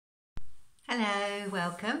Hello,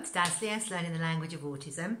 welcome to Dad's Leah's Learning the Language of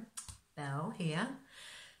Autism. Belle here.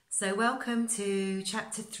 So welcome to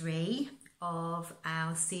chapter 3 of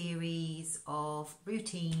our series of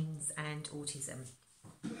routines and autism.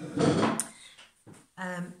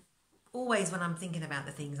 Always when I'm thinking about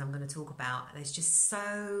the things I'm going to talk about, there's just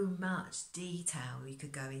so much detail you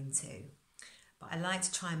could go into. But I like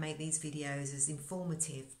to try and make these videos as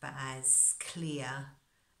informative but as clear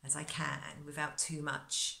as I can without too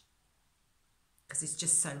much, because it's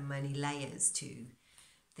just so many layers to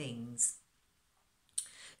things.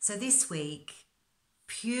 So this week,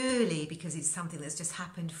 purely because it's something that's just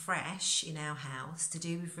happened fresh in our house to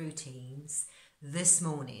do with routines this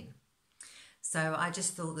morning. So I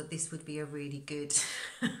just thought that this would be a really good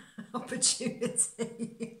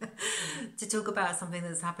opportunity to talk about something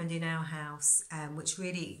that's happened in our house, which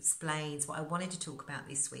really explains what I wanted to talk about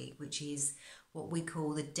this week, which is what we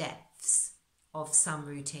call the depths of some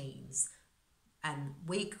routines. And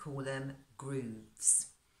we call them grooves.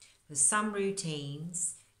 There's some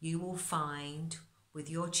routines you will find with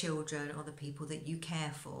your children or the people that you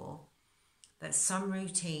care for, that some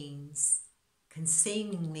routines can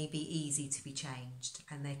seemingly be easy to be changed,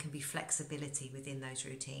 and there can be flexibility within those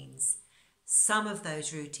routines. Some of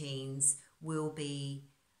those routines will be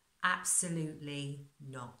absolutely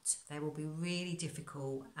not. They will be really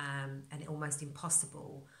difficult and almost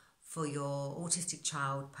impossible for your autistic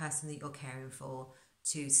child, person that you're caring for,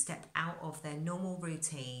 to step out of their normal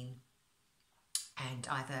routine and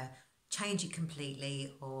either change it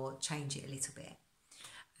completely or change it a little bit.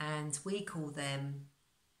 And we call them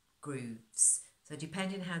grooves. So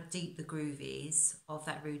depending how deep the groove is of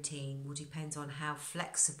that routine will depend on how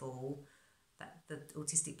flexible that the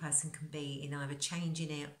autistic person can be in either changing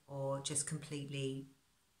it or just completely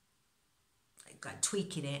like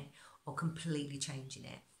tweaking it or completely changing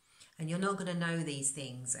it. And you're not going to know these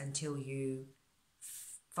things until you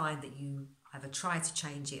find that you either try to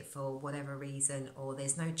change it for whatever reason, or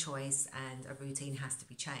there's no choice and a routine has to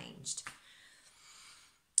be changed,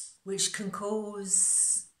 which can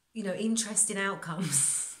cause, interesting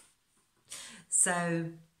outcomes. So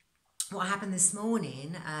what happened this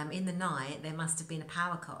morning, in the night, there must have been a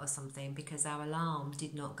power cut or something, because our alarm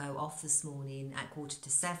did not go off this morning at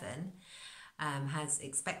 6:45, as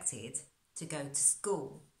expected, to go to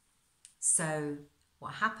school. So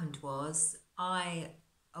what happened was I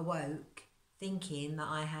awoke thinking that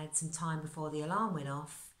I had some time before the alarm went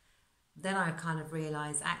off. Then I kind of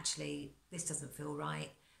realised, actually, this doesn't feel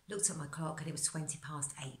right. Looked at my clock and it was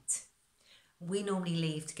 8:20. We normally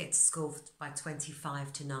leave to get to school by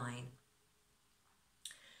 8:25.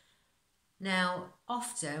 Now,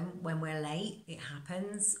 often when we're late, it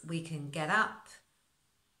happens, we can get up.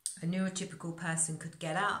 A neurotypical person could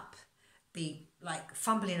get up, be like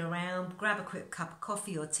fumbling around, grab a quick cup of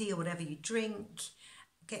coffee or tea or whatever you drink,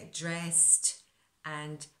 get dressed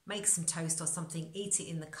and make some toast or something, eat it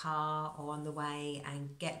in the car or on the way,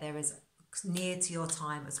 and get there as near to your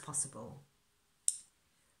time as possible.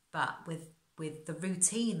 But with the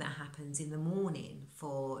routine that happens in the morning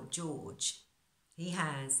for George, he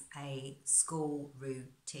has a school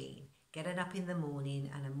routine, getting up in the morning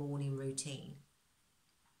and a morning routine,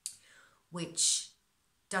 which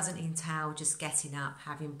doesn't entail just getting up,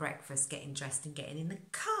 having breakfast, getting dressed and getting in the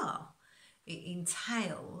car. It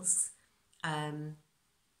entails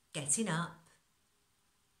getting up,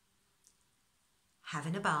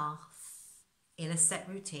 having a bath in a set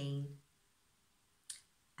routine,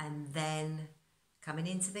 and then coming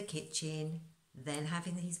into the kitchen, then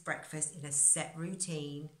having his breakfast in a set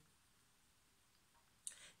routine,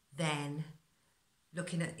 then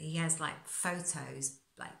looking at, he has like photos,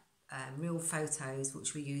 like real photos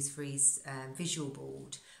which we use for his visual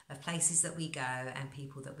board of places that we go and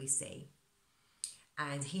people that we see.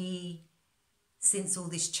 And he, since all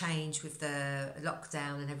this change with the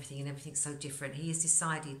lockdown and everything's so different, he has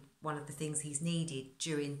decided one of the things he's needed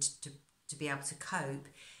during to be able to cope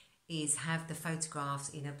is have the photographs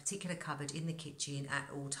in a particular cupboard in the kitchen at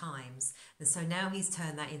all times. And so now he's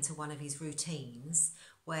turned that into one of his routines,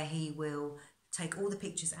 where he will take all the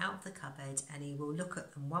pictures out of the cupboard and he will look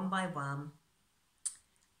at them one by one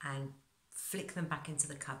and flick them back into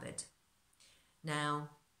the cupboard.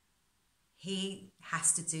 Now, he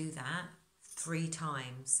has to do that 3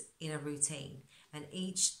 times in a routine, and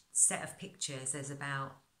each set of pictures, there's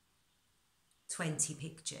about 20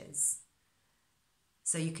 pictures.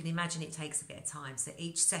 So you can imagine it takes a bit of time. So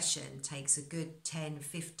each session takes a good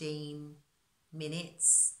 10-15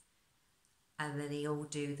 minutes. And then he'll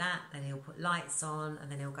do that, then he'll put lights on,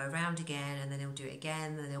 and then he'll go around again, and then he'll do it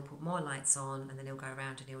again, and then he'll put more lights on, and then he'll go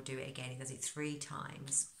around and he'll do it again. He does it 3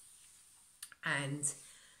 times. And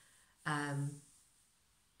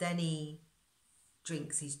Then he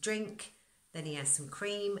drinks his drink, then he has some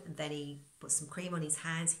cream, and then he puts some cream on his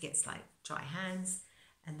hands, he gets like dry hands,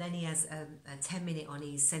 and then he has a 10-minute on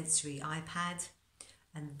his sensory iPad,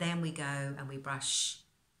 and then we go and we brush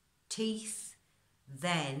teeth,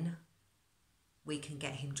 then we can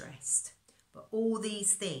get him dressed. But all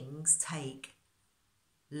these things take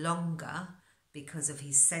longer because of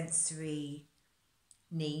his sensory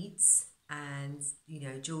needs, and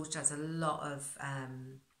George does a lot of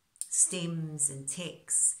stims and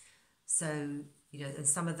ticks, so and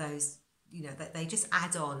some of those that they just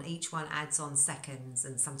add on, each one adds on seconds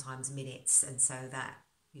and sometimes minutes, and so that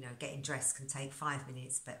getting dressed can take 5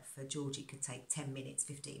 minutes, but for George it could take 10 minutes,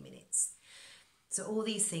 15 minutes. So all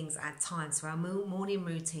these things add time. So our morning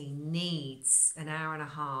routine needs an hour and a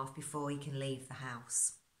half before he can leave the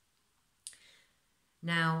house.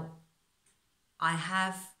 Now, I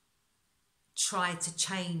have tried to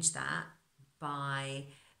change that by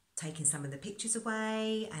taking some of the pictures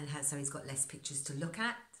away, and so he's got less pictures to look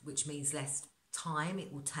at, which means less time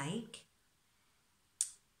it will take.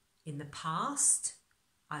 In the past,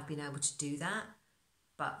 I've been able to do that,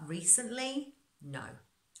 but recently, no,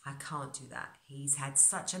 I can't do that. He's had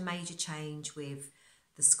such a major change with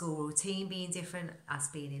the school routine being different, us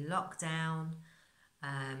being in lockdown,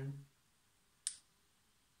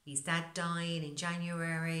 his dad dying in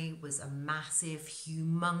January was a massive,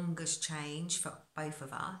 humongous change for both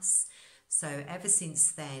of us. So ever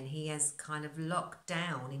since then, he has kind of locked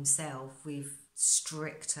down himself with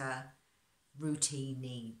stricter routine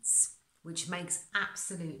needs, which makes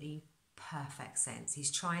absolutely perfect sense.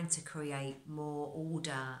 He's trying to create more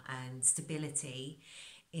order and stability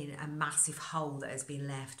in a massive hole that has been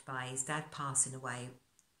left by his dad passing away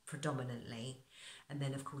predominantly, and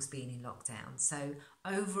then of course being in lockdown. So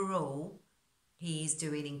overall, he's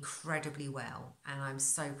doing incredibly well, and I'm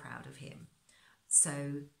so proud of him.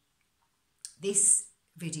 So this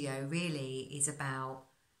video really is about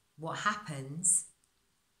what happens.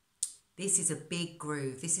 This is a big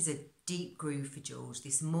groove. This is a deep groove for George.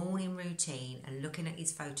 This morning routine and looking at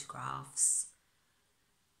his photographs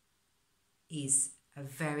is a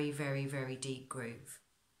very, very, very deep groove,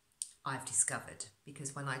 I've discovered,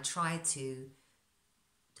 because when I tried to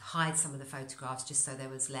hide some of the photographs just so there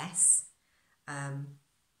was less,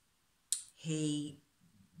 he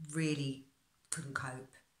really couldn't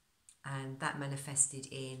cope, and that manifested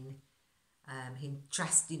in him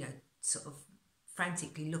just, sort of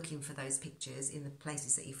frantically looking for those pictures in the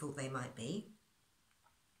places that he thought they might be,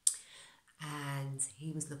 and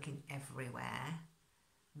he was looking everywhere.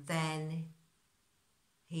 Then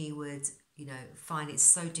he would find it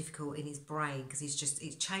so difficult in his brain, because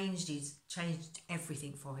it's changed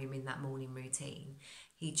everything for him in that morning routine.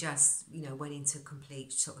 He just went into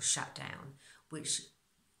complete sort of shutdown, which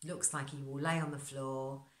looks like he will lay on the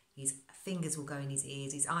floor, his fingers will go in his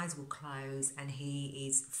ears, his eyes will close, and he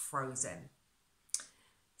is frozen.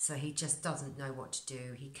 So he just doesn't know what to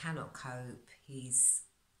do. He cannot cope.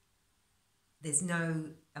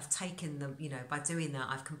 I've taken them, by doing that,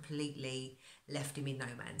 I've completely left him in no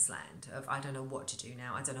man's land of, I don't know what to do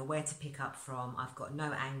now. I don't know where to pick up from. I've got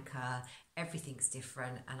no anchor. Everything's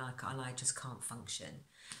different, and I just can't function.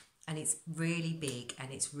 And it's really big,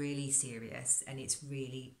 and it's really serious, and it's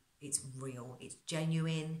real. It's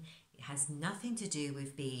genuine. It has nothing to do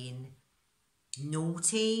with being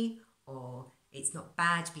naughty, or it's not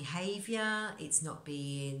bad behaviour. It's not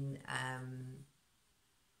being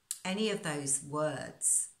any of those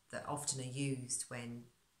words that often are used when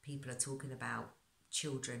people are talking about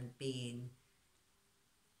children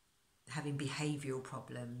having behavioural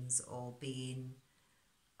problems or being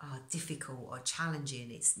difficult or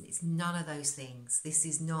challenging. It's none of those things. This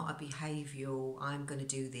is not a behavioural, I'm going to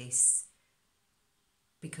do this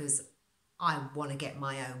because I want to get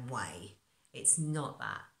my own way. It's not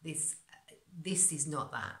that. This is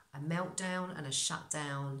not that. A meltdown and a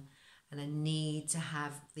shutdown and a need to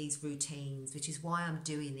have these routines, which is why I'm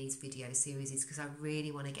doing these video series, is because I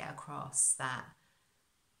really want to get across that,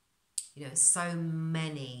 so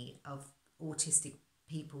many of autistic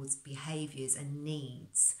people's behaviours and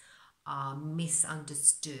needs are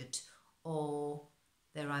misunderstood, or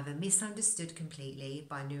they're either misunderstood completely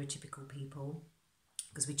by neurotypical people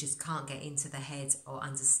because we just can't get into the head or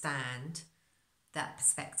understand that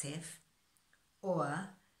perspective, or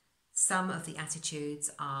some of the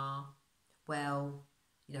attitudes are, well,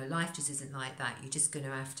 life just isn't like that. You're just going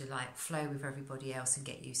to have to flow with everybody else and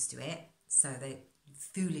get used to it. So they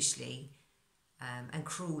foolishly and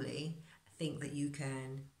cruelly think that you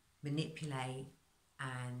can manipulate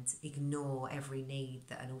and ignore every need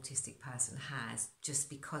that an autistic person has just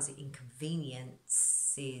because it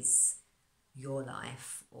inconveniences your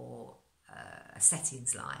life or a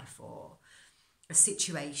setting's life or a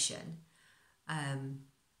situation,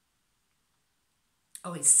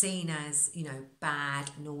 or it's seen as, you know, bad,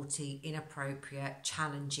 naughty, inappropriate,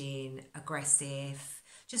 challenging, aggressive,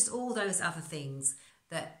 just all those other things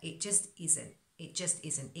that it just isn't. It just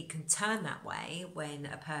isn't. It can turn that way when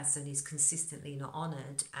a person is consistently not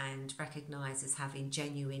honoured and recognised as having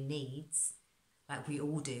genuine needs, like we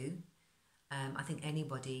all do. I think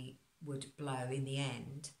anybody would blow in the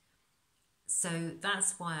end. So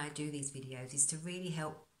that's why I do these videos, is to really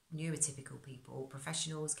help neurotypical people,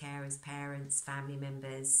 professionals, carers, parents, family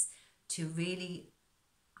members, to really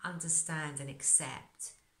understand and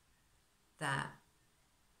accept that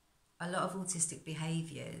a lot of autistic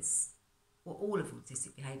behaviours, or all of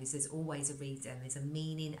autistic behaviours, there's always a reason, there's a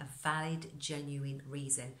meaning, a valid, genuine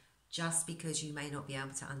reason. Just because you may not be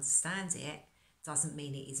able to understand it doesn't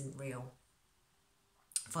mean it isn't real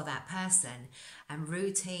for that person. And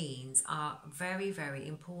routines are very, very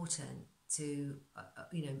important to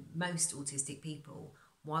you know, most autistic people,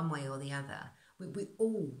 one way or the other. We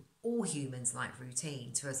all humans like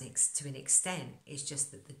routine to an extent. It's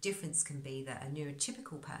just that the difference can be that a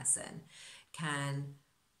neurotypical person can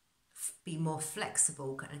be more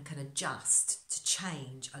flexible and can adjust to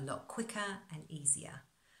change a lot quicker and easier.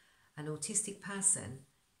 An autistic person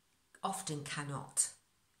often cannot.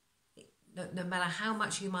 No matter how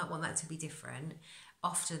much you might want that to be different,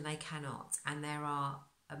 often they cannot. And there are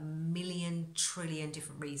a million trillion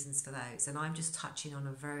different reasons for those. And I'm just touching on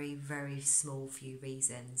a very, very small few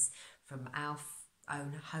reasons from our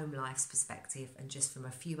own home life's perspective, and just from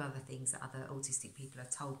a few other things that other autistic people have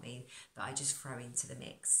told me that I just throw into the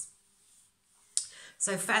mix.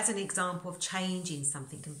 So as an example of changing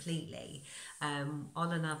something completely, on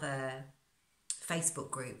another Facebook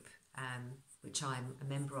group, which I'm a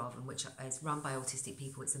member of and which is run by autistic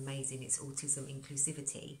people, it's amazing, it's Autism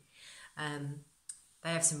Inclusivity. They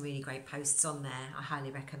have some really great posts on there. I highly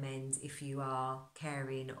recommend, if you are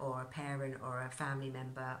caring or a parent or a family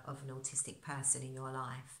member of an autistic person in your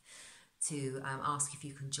life, to ask if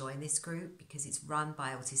you can join this group, because it's run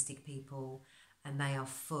by autistic people and they are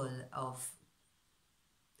full of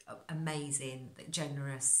amazing,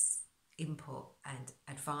 generous input and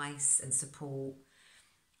advice and support.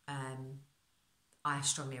 I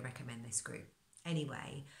strongly recommend this group.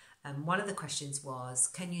 Anyway, one of the questions was,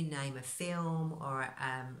 can you name a film or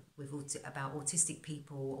about autistic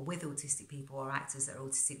people, or with autistic people, or actors that are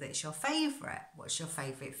autistic, that's your favourite? What's your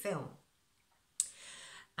favourite film?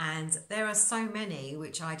 And there are so many,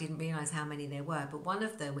 which I didn't realise how many there were, but one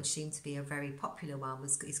of them, which seemed to be a very popular one,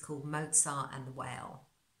 is called Mozart and the Whale.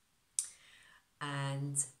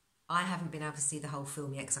 And I haven't been able to see the whole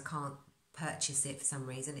film yet because I can't purchase it for some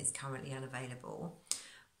reason. It's currently unavailable.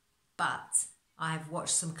 But I've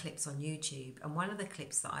watched some clips on YouTube, and one of the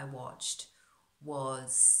clips that I watched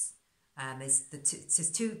was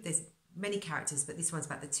there's many characters, but this one's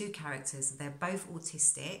about the two characters. They're both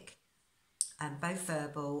autistic, and both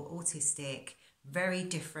verbal, autistic, very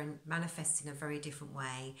different, manifest in a very different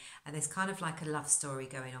way, and there's kind of like a love story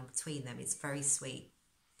going on between them. It's very sweet.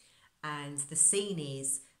 And the scene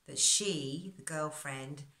is that she, the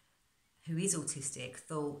girlfriend, who is autistic,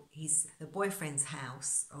 thought the boyfriend's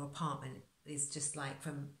house or apartment is just like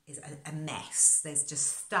is a mess. There's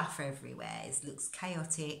just stuff everywhere. It looks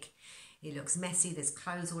chaotic. It looks messy. There's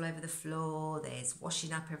clothes all over the floor. There's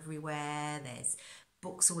washing up everywhere. There's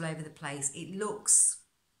books all over the place. It looks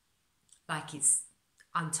like it's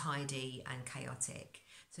untidy and chaotic.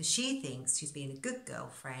 So she thinks she's being a good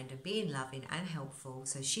girlfriend and being loving and helpful.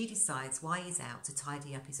 So she decides while he's out to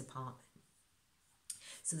tidy up his apartment.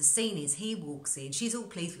 So the scene is, he walks in. She's all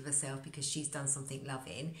pleased with herself because she's done something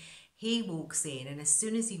loving. He walks in, and as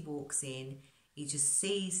soon as he walks in, he just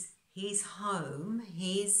sees his home,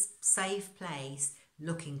 his safe place,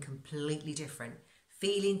 looking completely different.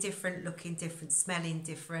 Feeling different, looking different, smelling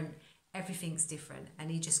different. Everything's different. And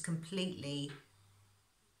he just completely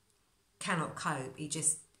cannot cope. He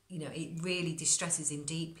just, it really distresses him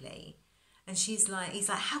deeply. And he's like,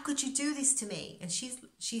 how could you do this to me? And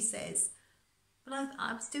she says, well,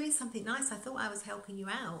 I was doing something nice. I thought I was helping you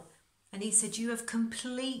out. And he said, you have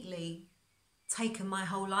completely taken my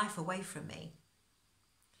whole life away from me.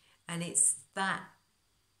 And it's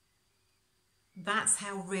that's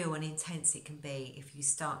how real and intense it can be if you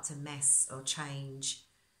start to mess or change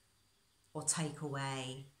or take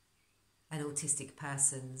away an autistic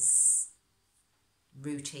person's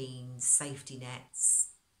routines, safety nets,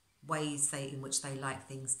 ways in which they like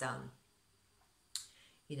things done.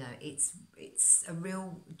 You know, it's a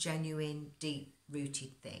real, genuine,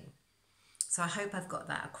 deep-rooted thing. So I hope I've got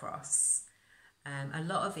that across. A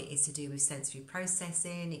lot of it is to do with sensory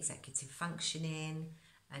processing, executive functioning,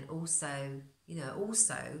 and also, you know,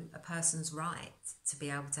 also a person's right to be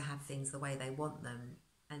able to have things the way they want them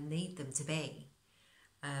and need them to be.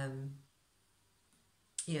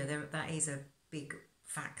 You know, that is a big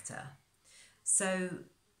factor. So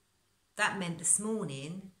that meant this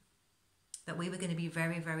morning that we were going to be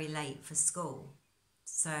very, very late for school.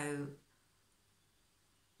 So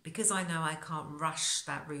because I know I can't rush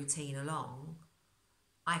that routine along,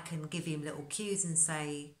 I can give him little cues and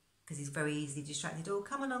say, because he's very easily distracted, oh,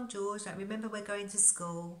 come along, George, like, remember we're going to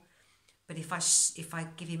school. But if I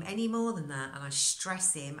give him any more than that and I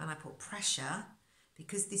stress him and I put pressure,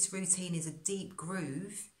 because this routine is a deep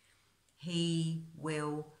groove, he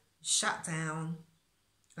will shut down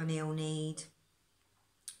and he'll need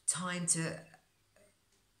time to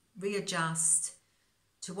readjust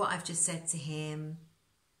to what I've just said to him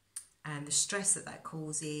and the stress that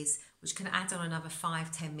causes, which can add on another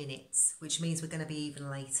 5-10 minutes, which means we're going to be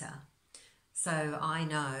even later. So I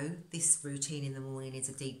know this routine in the morning is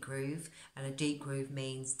a deep groove, and a deep groove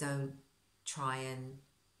means don't try and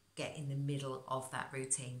get in the middle of that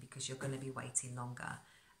routine because you're going to be waiting longer.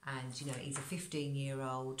 And, you know, he's a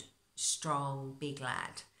 15-year-old, strong, big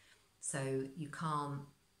lad. So you can't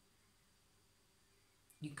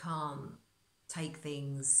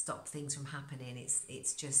stop things from happening.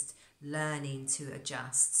 It's just learning to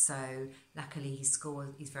adjust. So luckily his school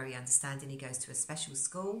is very understanding. He goes to a special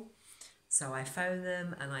school. So I phoned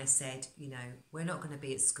them and I said, you know, we're not going to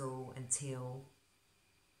be at school until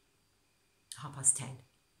 10:30.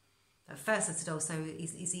 At first I said, oh, so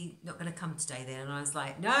is he not going to come today then? And I was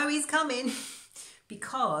like, no, he's coming.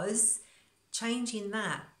 Because changing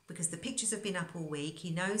that, because the pictures have been up all week, he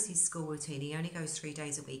knows his school routine, he only goes 3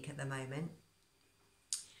 days a week at the moment.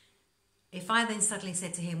 If I then suddenly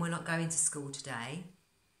said to him, we're not going to school today,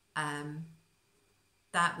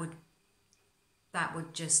 that would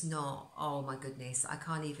just not, oh my goodness, I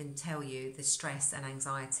can't even tell you the stress and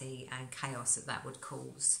anxiety and chaos that would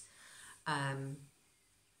cause. And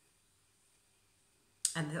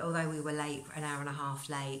although we were late, an hour and a half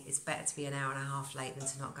late, it's better to be an hour and a half late than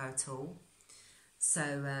to not go at all.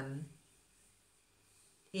 So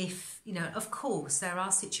if, you know, of course, there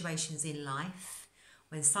are situations in life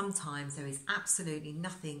when sometimes there is absolutely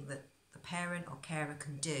nothing that the parent or carer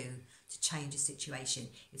can do to change a situation.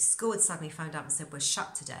 If school had suddenly phoned up and said, we're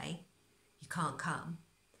shut today, you can't come,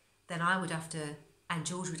 then I would have to, and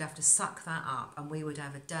George would have to suck that up, and we would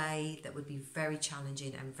have a day that would be very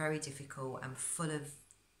challenging and very difficult and full of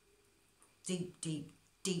deep, deep,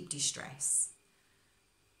 deep distress.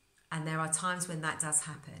 And there are times when that does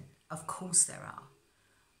happen. Of course there are.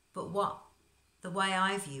 But the way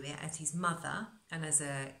I view it as his mother and as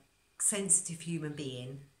a sensitive human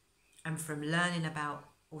being, and from learning about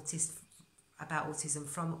autism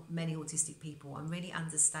from many autistic people, I'm really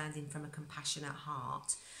understanding from a compassionate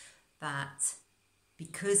heart that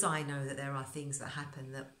because I know that there are things that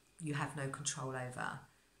happen that you have no control over,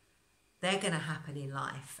 they're going to happen in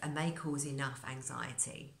life and they cause enough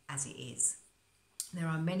anxiety as it is. There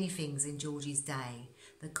are many things in George's day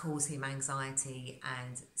that cause him anxiety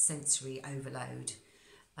and sensory overload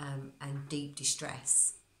and deep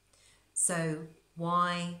distress. So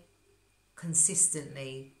why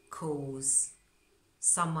consistently cause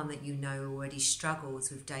someone that you know already struggles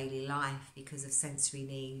with daily life because of sensory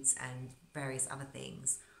needs and various other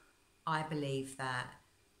things? I believe that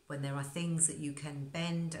when there are things that you can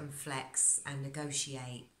bend and flex and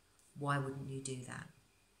negotiate, why wouldn't you do that?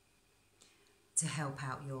 To help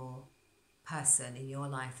out your person in your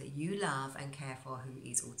life that you love and care for who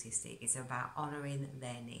is autistic. It's about honouring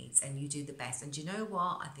their needs, and you do the best. And do you know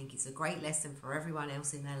what? I think it's a great lesson for everyone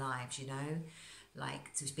else in their lives, you know,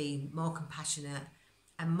 like to be more compassionate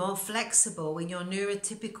and more flexible in your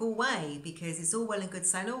neurotypical way, because it's all well and good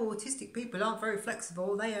saying, oh, autistic people aren't very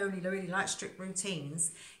flexible, they only really like strict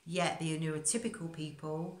routines, yet the neurotypical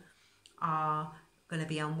people are going to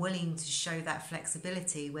be unwilling to show that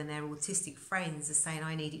flexibility when their autistic friends are saying,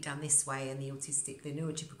 I need it done this way, and the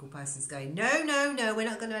neurotypical person's going, no, no, no, we're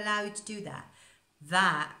not going to allow you to do that.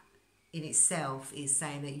 That in itself is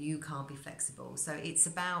saying that you can't be flexible. So it's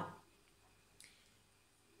about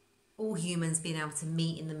all humans being able to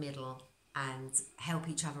meet in the middle and help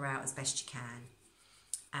each other out as best you can.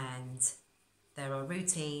 And there are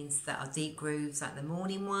routines that are deep grooves, like the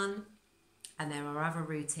morning one, and there are other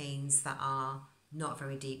routines that are not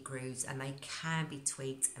very deep grooves, and they can be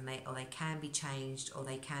tweaked, and they can be changed, or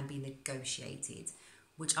they can be negotiated,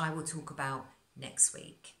 which I will talk about next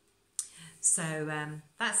week. So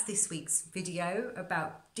that's this week's video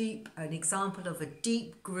about an example of a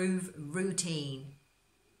deep groove routine.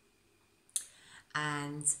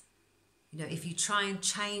 And you know, if you try and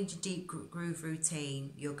change a deep groove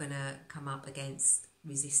routine, you're going to come up against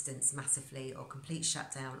resistance massively, or complete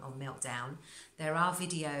shutdown or meltdown. There are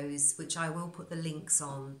videos which I will put the links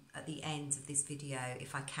on at the end of this video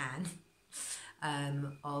if I can,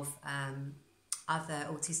 of other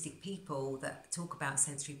autistic people that talk about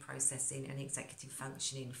sensory processing and executive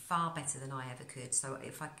functioning far better than I ever could. So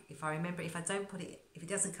if I remember, if I don't put it, if it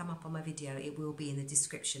doesn't come up on my video, it will be in the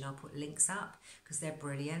description. I'll put links up because they're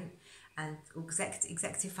brilliant. And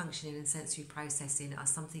executive functioning and sensory processing are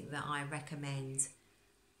something that I recommend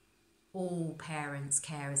all parents,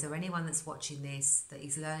 carers, or anyone that's watching this that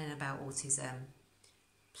is learning about autism.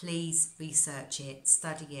 Please research it,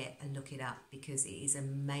 study it, and look it up, because it is a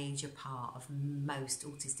major part of most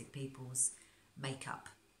autistic people's makeup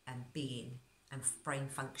and being and brain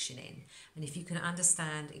functioning. And if you can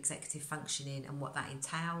understand executive functioning and what that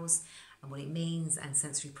entails and what it means, and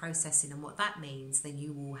sensory processing and what that means, then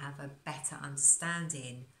you will have a better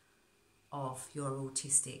understanding of your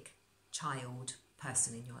autistic child,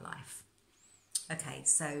 person in your life. Okay,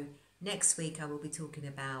 so next week I will be talking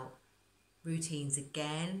about routines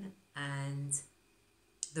again, and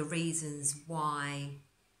the reasons why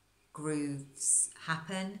grooves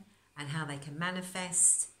happen and how they can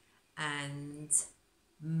manifest, and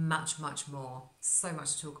much more. So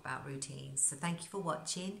much to talk about routines. So thank you for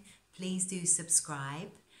watching. Please do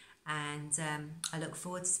subscribe, and I look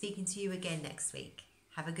forward to speaking to you again next week.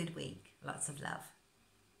 Have a good week. Lots of love.